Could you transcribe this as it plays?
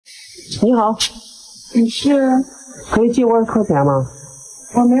你好，你是？可以借我2块钱吗？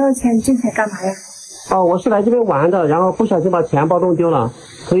我没有钱，你借钱干嘛呀？哦，我是来这边玩的，然后不小心把钱包弄丢了，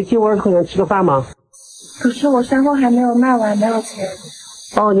可以借我2块钱吃个饭吗？可是我山货还没有卖完，没有钱。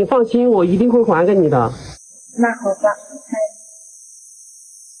哦，你放心，我一定会还给你的。那好吧，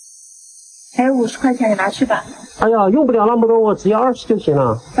还有50块钱，你拿去吧。哎呀，用不了那么多，我只要20就行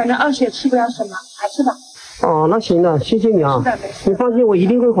了。反正20也吃不了什么，拿去吧。哦，那行的，谢谢你啊。是的，没事。你放心，我一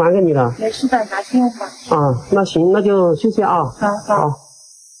定会还给你的。没事的，拿信用还。啊，那行，那就谢谢啊。好。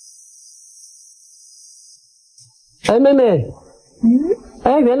哎，妹妹。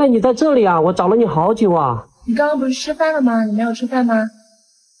哎，原来你在这里啊！我找了你好久啊。你刚刚不是吃饭了吗？你没有吃饭吗？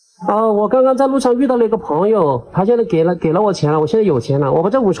我刚刚在路上遇到了一个朋友，他现在给了我钱了，我现在有钱了，我把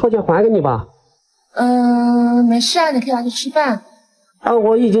这50块钱还给你吧。没事啊，你可以拿去吃饭。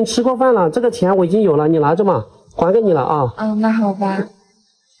我已经吃过饭了，这个钱我已经有了，你拿着嘛，还给你了啊。那好吧。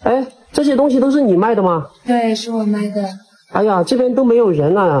哎，这些东西都是你卖的吗？对，是我卖的。哎呀，这边都没有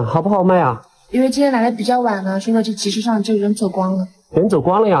人了，好不好卖啊？因为今天来的比较晚了，所以说这集市上就人走光了。人走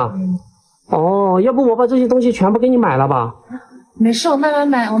光了呀？哦，要不我把这些东西全部给你买了吧？没事，我慢慢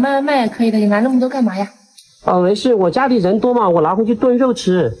买，我慢慢卖也可以的。你拿那么多干嘛呀？没事，我家里人多嘛，我拿回去炖肉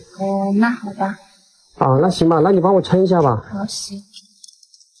吃。哦，那好吧。那行吧，那你帮我称一下吧。好，行。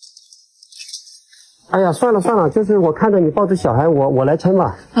哎呀，算了，就是我看着你抱着小孩，我来称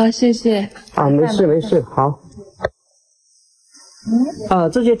吧。好，谢谢。没事，好。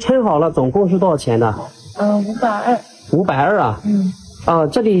这些称好了，总共是多少钱的？520。520啊？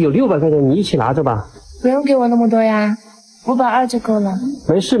这里有600块钱，你一起拿着吧。不用给我那么多呀，520就够了。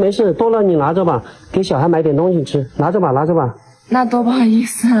没事，多了你拿着吧，给小孩买点东西吃，拿着吧。那多不好意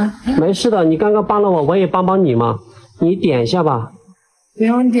思啊。没事的，你刚刚帮了我，我也帮你嘛，你点一下吧。不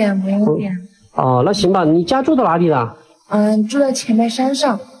用点。那行吧，你家住在哪里的？住在前面山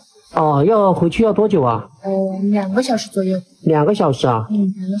上。要回去要多久啊？2个小时左右。2 个小时啊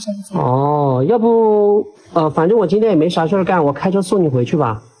？2个小时左右。要不反正我今天也没啥事干，我开车送你回去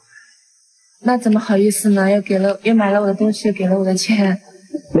吧。那怎么好意思呢？又买了我的东西，又给了我的钱。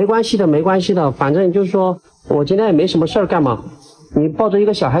没关系的，反正就是说我今天也没什么事儿干嘛，你抱着一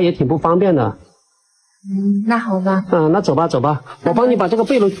个小孩也挺不方便的。那好吧。那走吧，我帮你把这个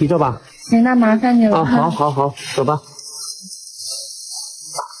背篓提着吧。行，那麻烦你了。好，走吧。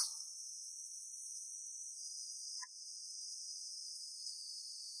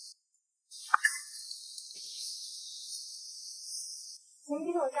行，今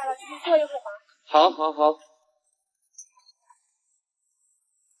天我下了，先坐一会儿吧。好。我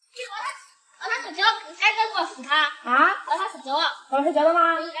拿手机，你刚刚给我扶他啊？我拿手机，我睡觉了吗？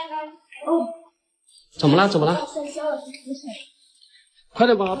刚刚。怎么了？快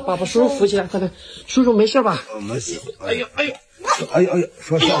点把叔叔扶起来，快点！叔叔没事吧？没事。哎呦，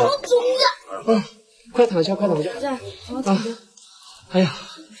说笑了。好重呀！快躺下。哎呀，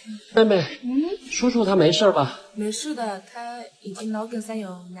妹妹，叔叔他没事吧？没事的，他已经脑梗塞有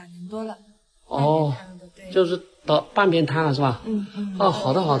2年多了。就是得半边瘫了是吧？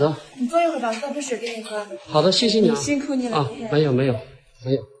好的。你坐一会儿吧，我倒杯水给你喝。好的，谢谢你啊。辛苦你了。没有。来，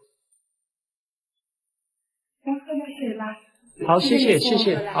喝点水吧。好，谢谢。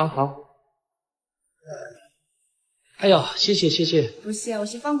好。哎呦，谢谢。不谢，我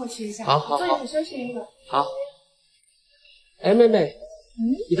先放过去一下。好。坐一会儿休息一会儿。好。哎，妹妹，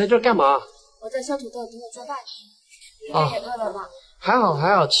你在这儿干嘛？我在削土豆，等我做饭吃。你也饿了吧？还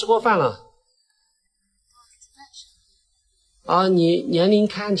好，吃过饭了。你年龄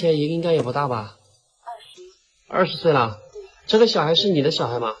看起来应该也不大吧？20岁了。这个小孩是你的小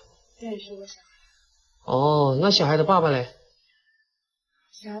孩吗？对，是我小孩。那小孩的爸爸嘞？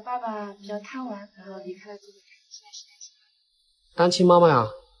小孩爸爸比较贪玩，然后离开了这个家，现在是单亲妈妈呀？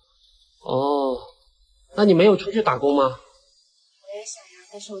那你没有出去打工吗？我也想呀，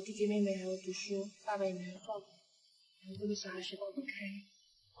但是我弟弟妹妹还要读书，爸爸也没人照顾，然后这个小孩是放不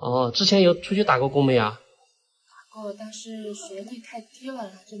开。之前有出去打过工没呀？打过，但是学历太低了，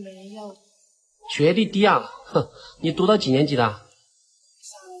然后就没人要。学历低啊？哼，你读到几年级的？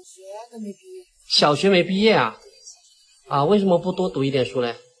小学都没毕业。小学没毕业啊？为什么不多读一点书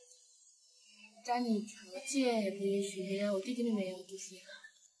嘞？家里条件也不允许，我弟弟妹妹也要读书。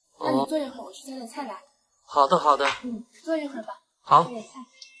那你坐一会儿，我去采点菜来。好的。坐一会儿吧。好。采点菜。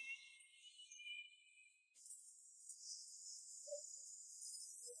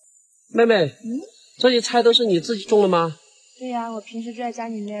妹妹，这些菜都是你自己种的吗？对呀，我平时就在家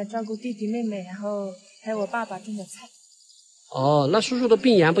里面照顾弟弟妹妹，然后还有我爸爸种的菜。那叔叔的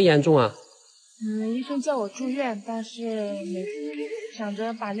病严不严重啊？医生叫我住院，但是想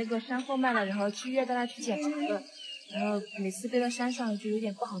着把那个山货卖了，然后去医院带他去检查了，然后每次背到山上就有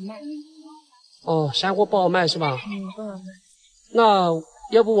点不好卖。哦，山货不好卖是吧？不好卖。那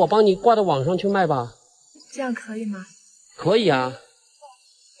要不我帮你挂到网上去卖吧？这样可以吗？可以啊。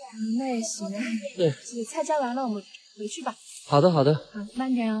那也行。对，菜摘完了，我们回去吧。好的，好的。好，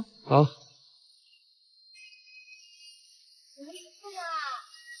慢点哦。好。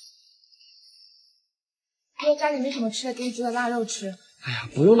如果家里没什么吃的，给你煮点腊肉吃。哎呀，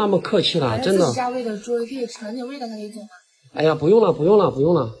不用那么客气了，真的。自己家喂的猪，可以尝点味道的那种吗？哎呀，不用了，不用了，不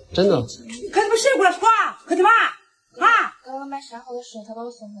用了，真的。快点把水过来刷，快点吧！啊！刚刚卖山货的时候，他把我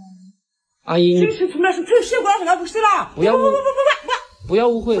送回来了。阿姨，水是从哪是水过来是哪不水了？不要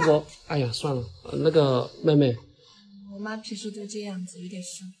误会我。哎呀，算了，那个妹妹。我妈平时都这样子，有点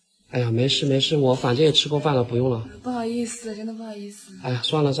凶。哎呀，没事没事，我反正也吃过饭了，不用了。不好意思，真的不好意思。哎呀，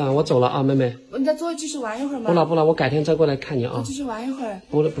算了算了，我走了啊，妹妹。你再继续玩一会儿吗？不了，我改天再过来看你啊。继续玩一会儿。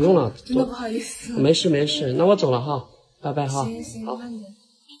不用了，真的不好意思。没事没事，那我走了哈，拜拜哈。行，好。慢点。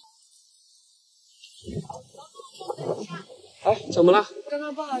哎，怎么了？刚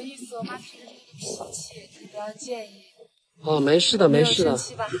刚不好意思，我妈平时就是脾气，你不要介意。哦，没事的，没事的。生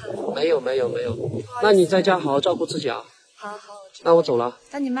气吧？没有。那你在家好好照顾自己啊。好，那我走了。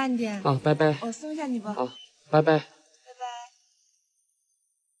那你慢点。啊，拜拜。我送一下你吧。好，拜拜。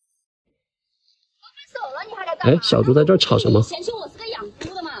哎，小猪在这儿吵什么？嫌弃我是个养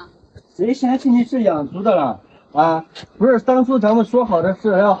猪的嘛？谁嫌弃你是养猪的了？啊，不是当初咱们说好的是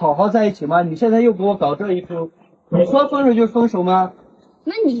要好好在一起吗？你现在又给我搞这一出，你说分手就分手吗？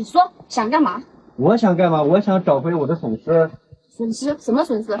那你说想干嘛？我想干嘛？我想找回我的损失。损失？什么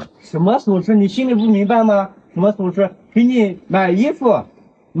损失？什么损失？你心里不明白吗？什么损失？给你买衣服、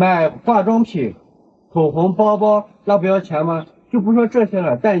买化妆品、口红、包包，那不要钱吗？就不说这些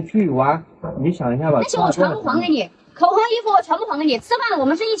了，带你去玩，你想一下吧。那些我全部还给你，口红、衣服我全部还给你。吃饭了我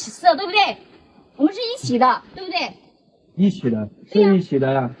们是一起吃的，对不对？我们是一起的，对不对？一起的，是一起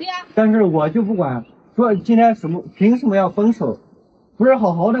的呀。对呀。但是我就不管，说今天凭什么要分手？不是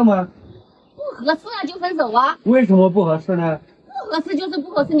好好的吗？不合适啊就分手啊。为什么不合适呢？不合适就是不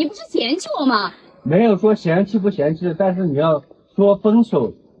合适，你不是嫌弃我吗？没有说嫌弃不嫌弃，但是你要说分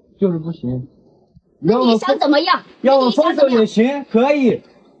手就是不行。那你想怎么样？要我分手也行，可以。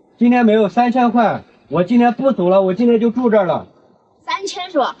今天没有3000块，我今天不走了，我今天就住这儿了。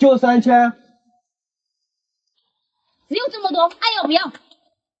3000是吧？就3000。只有这么多，爱要不要？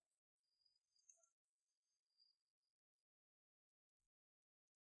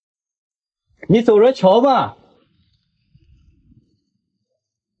你走着瞧吧。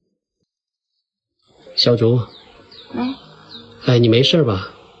小竹。哎，你没事吧？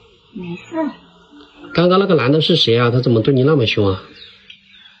没事。刚刚那个男的是谁啊？他怎么对你那么凶啊？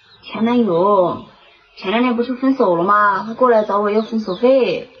前男友，前2天不是分手了吗？他过来找我要分手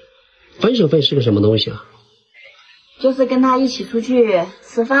费。分手费是个什么东西啊？就是跟他一起出去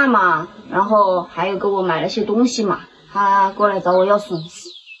吃饭嘛，然后还有给我买了些东西嘛，他过来找我要损失。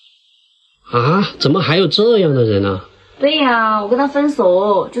啊？怎么还有这样的人呢？对呀，我跟他分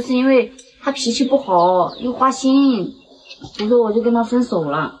手就是因为他脾气不好又花心，所以说我就跟他分手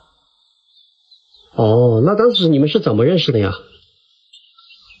了。哦，那当时你们是怎么认识的呀？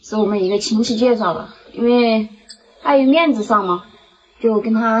是我们一个亲戚介绍的，因为碍于面子上嘛，就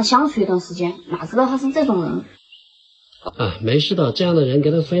跟他相处一段时间，哪知道他是这种人。啊，没事的，这样的人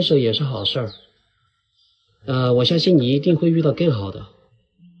跟他分手也是好事儿。我相信你一定会遇到更好的。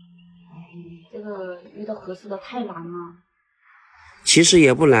这个遇到合适的太难了。其实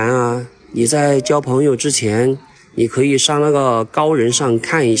也不难啊，你在交朋友之前，你可以上那个高人上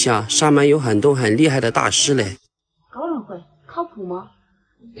看一下，上面有很多很厉害的大师嘞。高人会靠谱吗？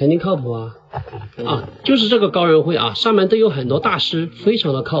肯定靠谱啊！啊，就是这个高人会啊，上面都有很多大师，非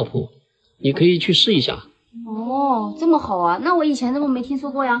常的靠谱，你可以去试一下。哦，这么好啊，那我以前怎么没听说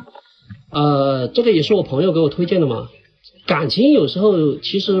过呀？这个也是我朋友给我推荐的嘛。感情有时候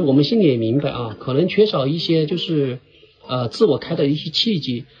其实我们心里也明白啊，可能缺少一些就是自我开的一些契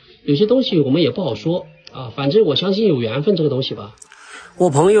机，有些东西我们也不好说啊。反正我相信有缘分这个东西吧。我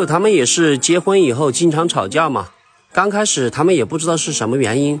朋友他们也是结婚以后经常吵架嘛，刚开始他们也不知道是什么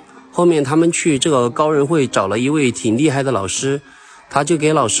原因，后面他们去这个高人会找了一位挺厉害的老师，他就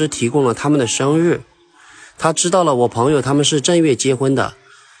给老师提供了他们的生日。他知道了我朋友他们是正月结婚的，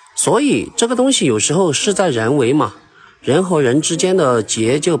所以这个东西有时候事在人为嘛，人和人之间的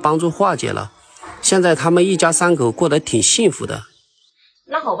结就帮助化解了。现在他们一家3口过得挺幸福的。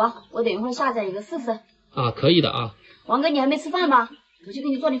那好吧，我等一会儿下载一个试试。啊，可以的啊。王哥，你还没吃饭吗？我去给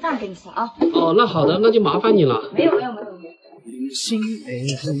你做点饭给你吃啊。哦，那好的，那就麻烦你了。没有。心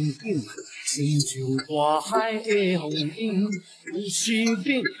的风景，亲像大海的风景，有时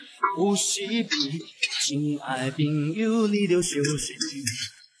变，有时变，亲爱朋友，你着小心。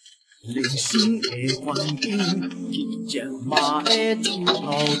人生的环境，一只嘛会出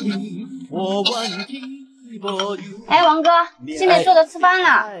头天。我愿去无忧。哎，王哥，现在坐着吃饭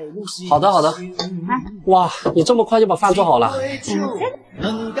了。好的好的。哇，你这么快就把饭做好了。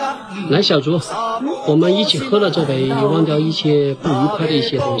来，小竹，我们一起喝了这杯，忘掉一切不愉快的一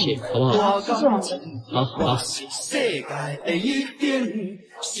些东西，好不好？谢谢王姐。好好。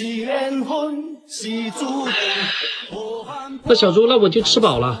那小猪，那我就吃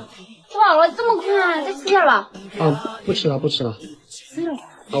饱了。吃饱了，这么快，再吃点吧。啊，不吃了，不吃了。吃了。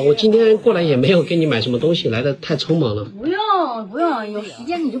啊，我今天过来也没有给你买什么东西，来的太匆忙了。不用不用，有时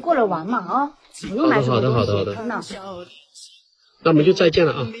间你就过来玩嘛啊，不用买什么东西。好的。真的。那我们就再见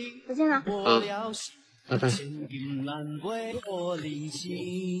了啊。再见了。啊，拜拜。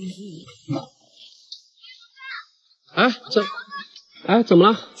怎么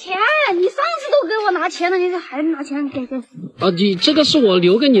了？钱，你上次都给我拿钱了，你还拿钱给。啊，你这个是我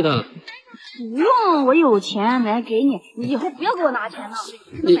留给你的。不用，我有钱来给你，你以后不要给我拿钱了。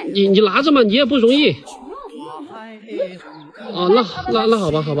你拿着嘛，你也不容易。哦，那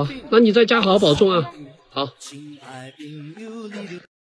好吧，那你在家好好保重啊。好。